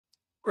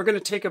We're going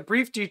to take a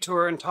brief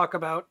detour and talk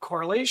about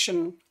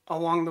correlation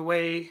along the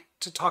way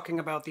to talking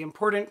about the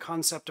important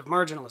concept of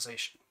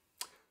marginalization.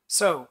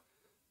 So,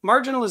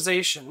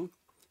 marginalization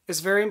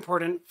is very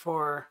important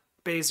for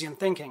Bayesian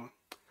thinking,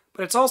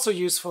 but it's also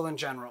useful in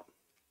general.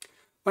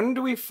 When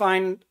do we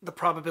find the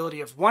probability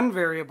of one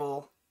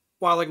variable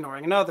while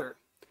ignoring another?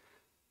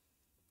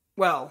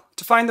 Well,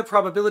 to find the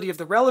probability of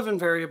the relevant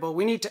variable,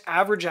 we need to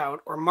average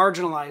out or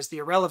marginalize the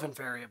irrelevant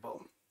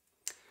variable.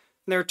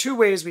 And there are two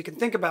ways we can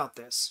think about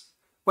this.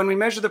 When we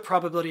measure the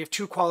probability of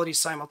two qualities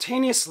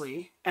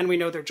simultaneously, and we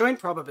know their joint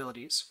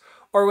probabilities,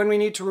 or when we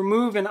need to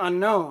remove an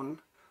unknown,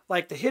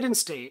 like the hidden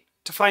state,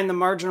 to find the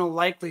marginal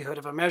likelihood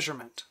of a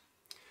measurement.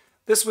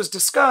 This was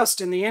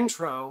discussed in the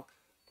intro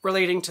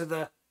relating to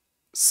the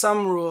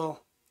sum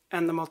rule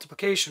and the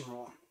multiplication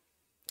rule.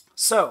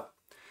 So,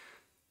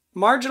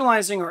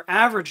 marginalizing or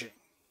averaging.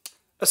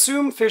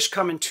 Assume fish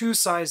come in two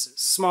sizes,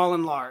 small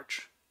and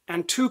large,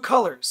 and two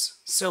colors,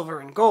 silver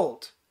and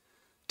gold.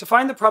 To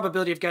find the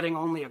probability of getting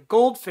only a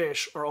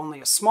goldfish or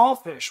only a small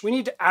fish, we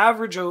need to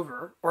average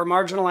over or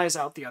marginalize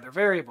out the other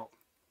variable.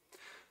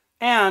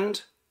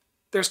 And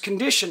there's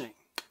conditioning.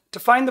 To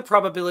find the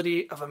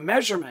probability of a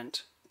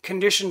measurement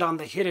conditioned on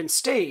the hidden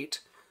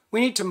state,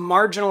 we need to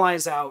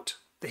marginalize out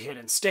the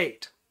hidden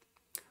state.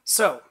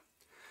 So,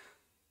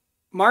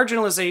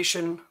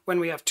 marginalization, when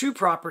we have two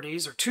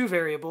properties or two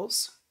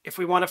variables, if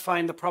we want to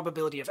find the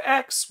probability of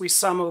x, we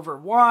sum over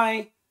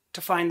y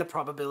to find the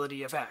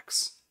probability of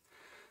x.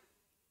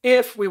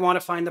 If we want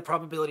to find the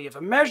probability of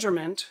a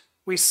measurement,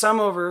 we sum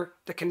over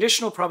the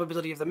conditional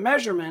probability of the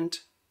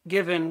measurement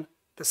given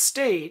the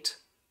state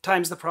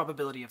times the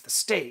probability of the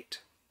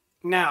state.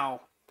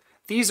 Now,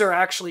 these are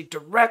actually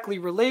directly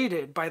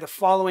related by the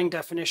following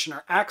definition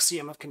or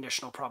axiom of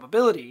conditional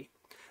probability.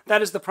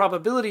 That is, the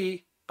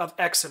probability of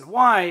x and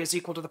y is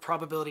equal to the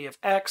probability of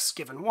x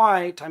given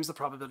y times the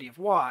probability of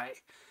y.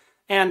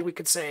 And we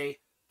could say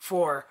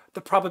for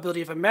the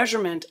probability of a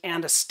measurement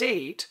and a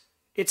state,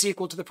 it's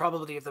equal to the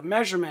probability of the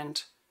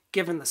measurement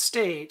given the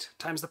state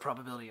times the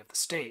probability of the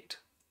state.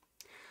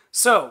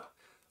 So,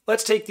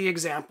 let's take the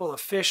example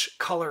of fish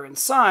color and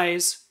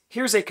size.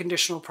 Here's a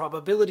conditional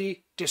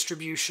probability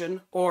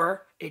distribution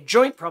or a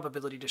joint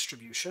probability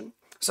distribution.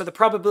 So the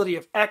probability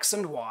of x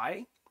and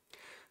y.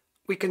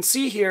 We can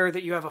see here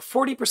that you have a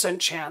 40%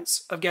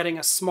 chance of getting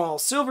a small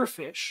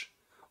silverfish,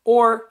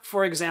 or,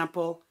 for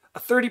example, a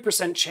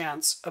 30%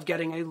 chance of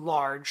getting a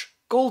large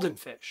golden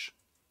fish.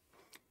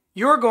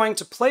 You're going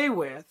to play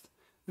with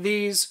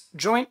these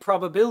joint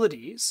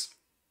probabilities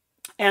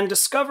and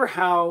discover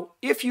how,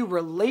 if you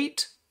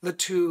relate the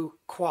two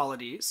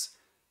qualities,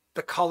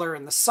 the color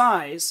and the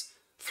size,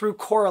 through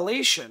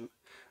correlation,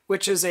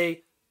 which is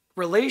a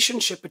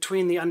relationship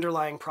between the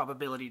underlying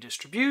probability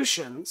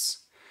distributions,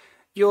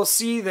 you'll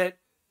see that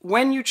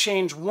when you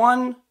change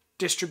one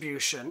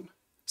distribution,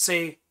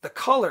 say the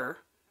color,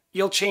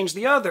 you'll change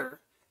the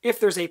other if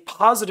there's a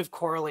positive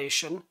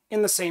correlation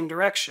in the same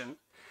direction.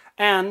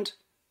 And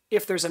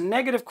if there's a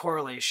negative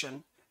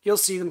correlation, you'll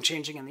see them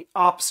changing in the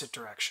opposite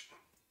direction.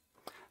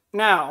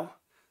 Now,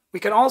 we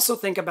can also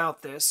think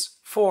about this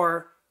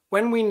for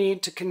when we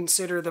need to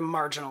consider the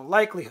marginal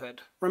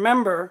likelihood.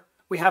 Remember,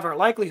 we have our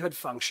likelihood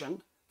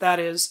function, that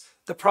is,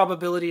 the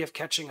probability of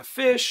catching a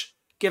fish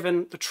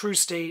given the true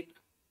state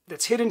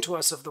that's hidden to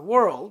us of the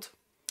world.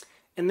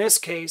 In this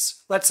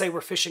case, let's say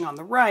we're fishing on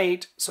the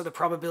right, so the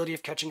probability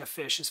of catching a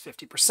fish is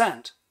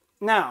 50%.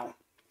 Now,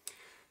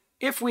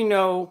 if we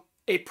know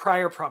a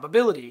prior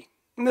probability,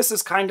 and this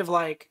is kind of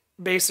like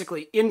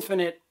basically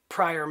infinite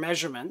prior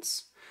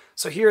measurements.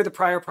 So here the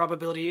prior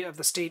probability of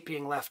the state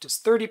being left is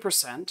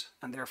 30%,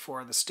 and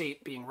therefore the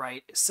state being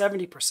right is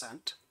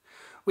 70%.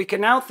 We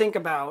can now think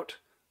about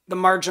the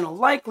marginal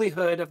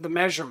likelihood of the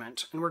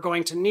measurement, and we're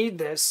going to need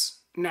this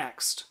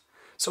next.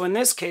 So in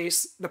this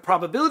case, the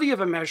probability of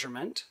a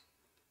measurement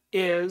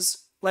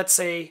is, let's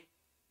say,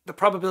 the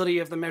probability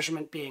of the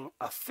measurement being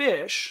a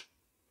fish.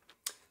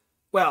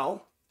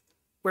 Well,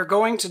 we're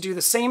going to do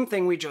the same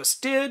thing we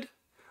just did.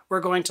 We're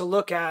going to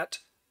look at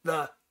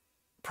the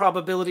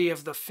probability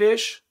of the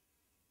fish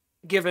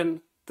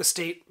given the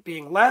state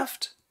being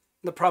left,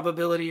 the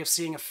probability of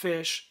seeing a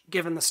fish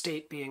given the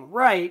state being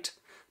right,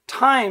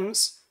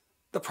 times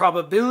the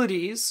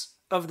probabilities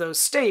of those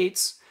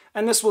states,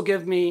 and this will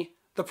give me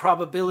the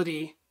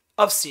probability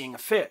of seeing a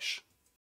fish.